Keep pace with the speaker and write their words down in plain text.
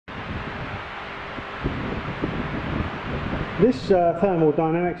This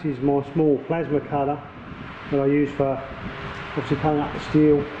thermodynamics is my small plasma cutter that I use for obviously cutting up the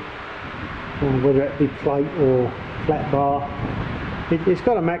steel, whether it be plate or flat bar. It's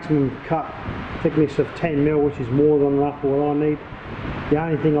got a maximum cut thickness of 10mm, which is more than enough for what I need. The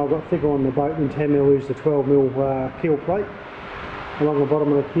only thing I've got thicker on the boat than 10mm is the 12mm keel plate along the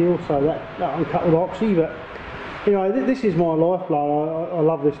bottom of the keel, so that I'm cut with oxy. But you know, this is my lifeblood. I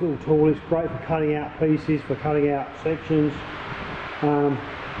love this little tool. It's great for cutting out pieces, for cutting out sections.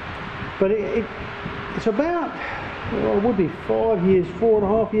 But it's about, well, it would be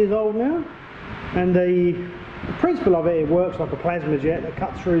 4.5 years old now. And the principle of it works like a plasma jet that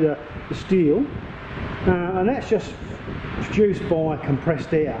cuts through the steel. And that's just produced by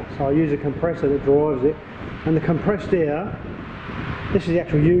compressed air. So I use a compressor that drives it. And the compressed air, this is the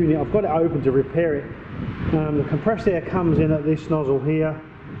actual unit. I've got it open to repair it. The compressed air comes in at this nozzle here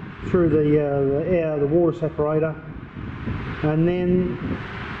through the water separator, and then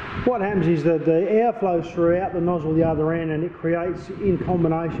what happens is that the air flows throughout the nozzle the other end, and it creates, in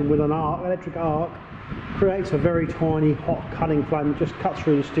combination with an arc, electric arc, creates a very tiny hot cutting flame. It just cuts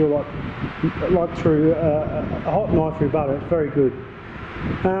through the steel like through a hot knife through butter. It's very good.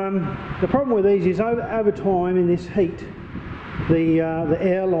 The problem with these is over time in this heat, the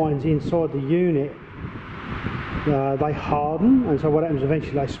air lines inside the unit, they harden, and so what happens,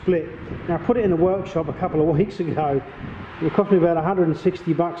 eventually they split. Now, I put it in the workshop a couple of weeks ago. It cost me about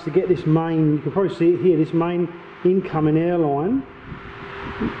 $160 to get this main, you can probably see it here, this main incoming airline.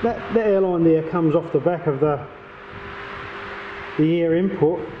 That airline there comes off the back of the air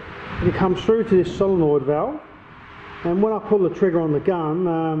input, and it comes through to this solenoid valve, and when I pull the trigger on the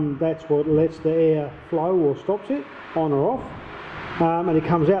gun, that's what lets the air flow or stops it, on or off. And it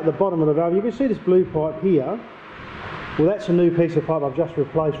comes out the bottom of the valve. You can see this blue pipe here. Well, that's a new piece of pipe I've just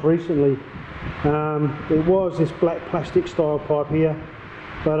replaced recently. It was this black plastic style pipe here,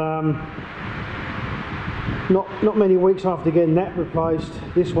 but not many weeks after getting that replaced,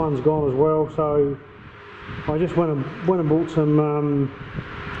 this one's gone as well. So I just went and bought some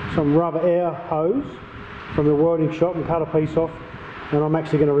rubber air hose from the welding shop and cut a piece off, and I'm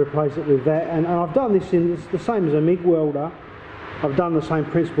actually going to replace it with that. And I've done this it's the same as a MIG welder. I've done the same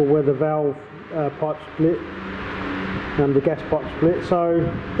principle where the valve pipe split and the gas pipe split. So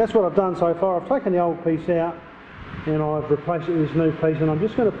that's what I've done so far. I've taken the old piece out and I've replaced it with this new piece, and I'm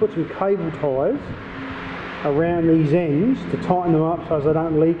just going to put some cable ties around these ends to tighten them up so they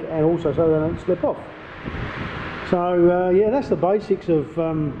don't leak, and also so they don't slip off. So yeah, that's the basics of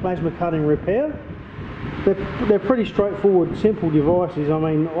plasma cutting repair. They're pretty straightforward, simple devices. I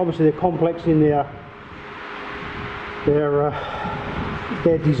mean, obviously they're complex in their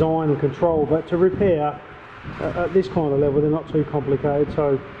design and control, but to repair at this kind of level, they're not too complicated.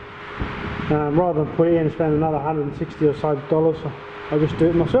 So rather than put it in and spend another $160 or so, I just do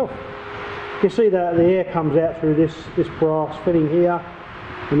it myself. You can see that the air comes out through this brass fitting here,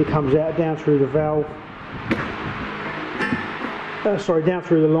 and it comes out down through the valve, down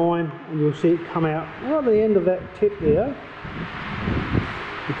through the line, and you'll see it come out right at the end of that tip there.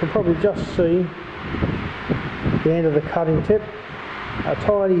 You can probably just see the end of the cutting tip. A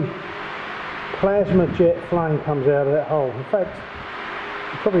tiny plasma jet flame comes out of that hole. In fact,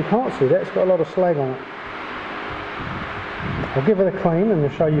 you probably can't see that, it's got a lot of slag on it. I'll give it a clean and I'll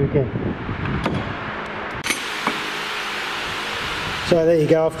show you again. So there you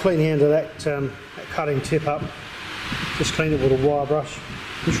go, I've cleaned the end of that cutting tip up. Just cleaned it with a wire brush.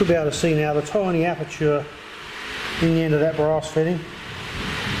 You should be able to see now the tiny aperture in the end of that brass fitting.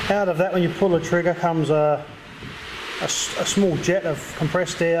 Out of that, when you pull the trigger, comes a small jet of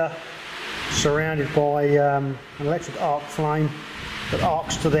compressed air surrounded by an electric arc flame that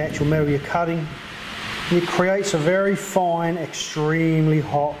arcs to the actual metal you're cutting. And it creates a very fine, extremely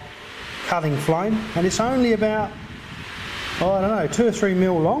hot cutting flame, and it's only about, oh, I don't know, 2 or 3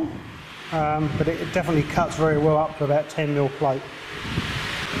 mil long, but it definitely cuts very well up to about 10mm plate.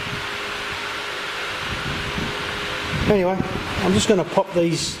 Anyway, I'm just going to pop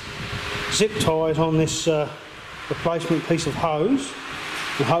these zip ties on this replacement piece of hose,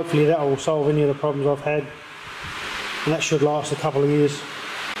 and hopefully that will solve any of the problems I've had, and that should last a couple of years.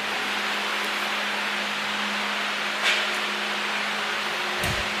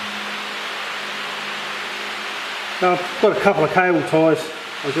 Now I've got a couple of cable ties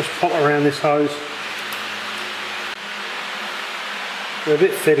I'll just pop around this hose. They're a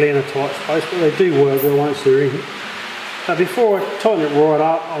bit fiddly in a tight space, but they do work well once they're in. Now before I tighten it right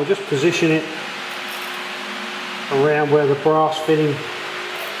up, I'll just position it around where the brass fitting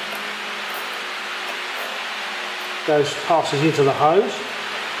passes into the hose.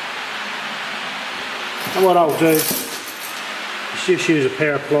 And what I'll do Just use a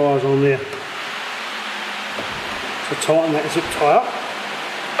pair of pliers on there to tighten that zip tie up,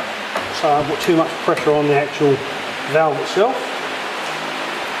 so I haven't put too much pressure on the actual valve itself.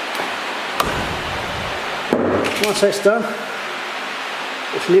 Once that's done,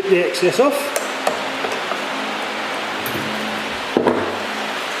 just nip the excess off.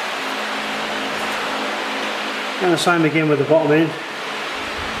 And the same again with the bottom end.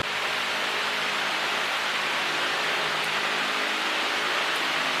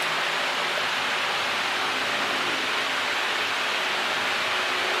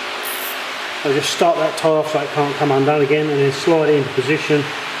 So just start that tie off so it can't come undone again, and then slide it into position.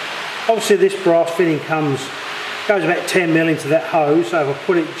 Obviously this brass fitting goes about 10 mil into that hose, so if I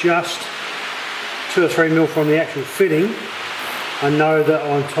put it just 2 or 3 mil from the actual fitting, I know that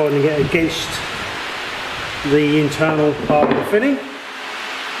I'm tightening it against the internal part of the fitting.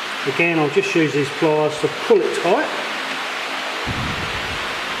 Again, I'll just use these pliers to pull it tight.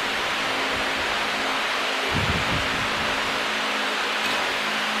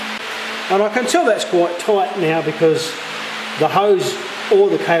 And I can tell that's quite tight now because the hose or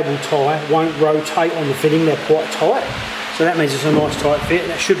the cable tie won't rotate on the fitting, they're quite tight. So that means it's a nice tight fit.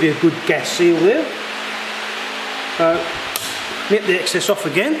 That should be a good gas seal there. So nip the excess off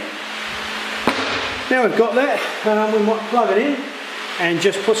again. Now we've got that, we might plug it in and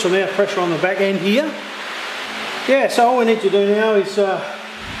just put some air pressure on the back end here. Yeah, so all we need to do now is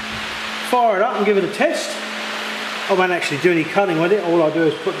fire it up and give it a test. I won't actually do any cutting with it. All I do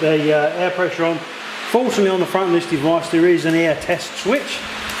is put the air pressure on. Fortunately on the front of this device there is an air test switch,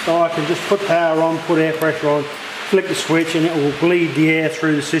 so I can just put power on, put air pressure on, flick the switch, and it will bleed the air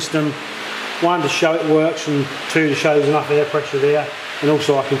through the system. 1 to show it works, and 2 to show there's enough air pressure there, and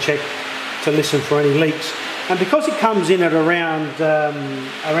also I can check to listen for any leaks. And because it comes in at around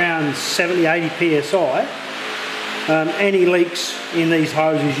 70-80 psi, any leaks in these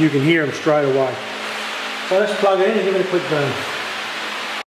hoses you can hear them straight away. So let's plug it in and give it a quick burn.